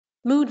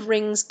Mood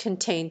rings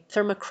contain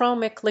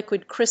thermochromic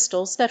liquid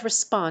crystals that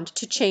respond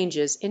to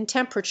changes in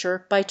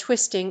temperature by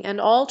twisting and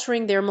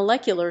altering their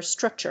molecular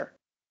structure.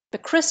 The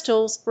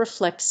crystals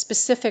reflect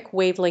specific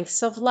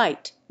wavelengths of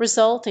light,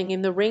 resulting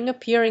in the ring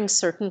appearing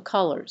certain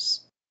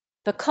colors.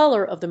 The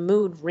color of the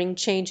mood ring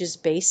changes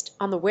based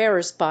on the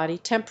wearer's body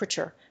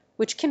temperature,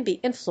 which can be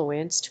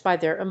influenced by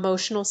their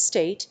emotional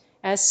state,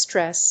 as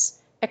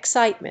stress,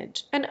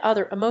 excitement, and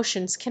other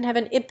emotions can have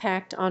an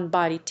impact on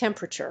body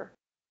temperature.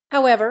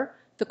 However,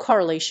 the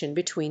correlation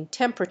between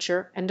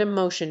temperature and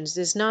emotions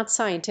is not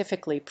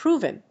scientifically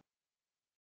proven.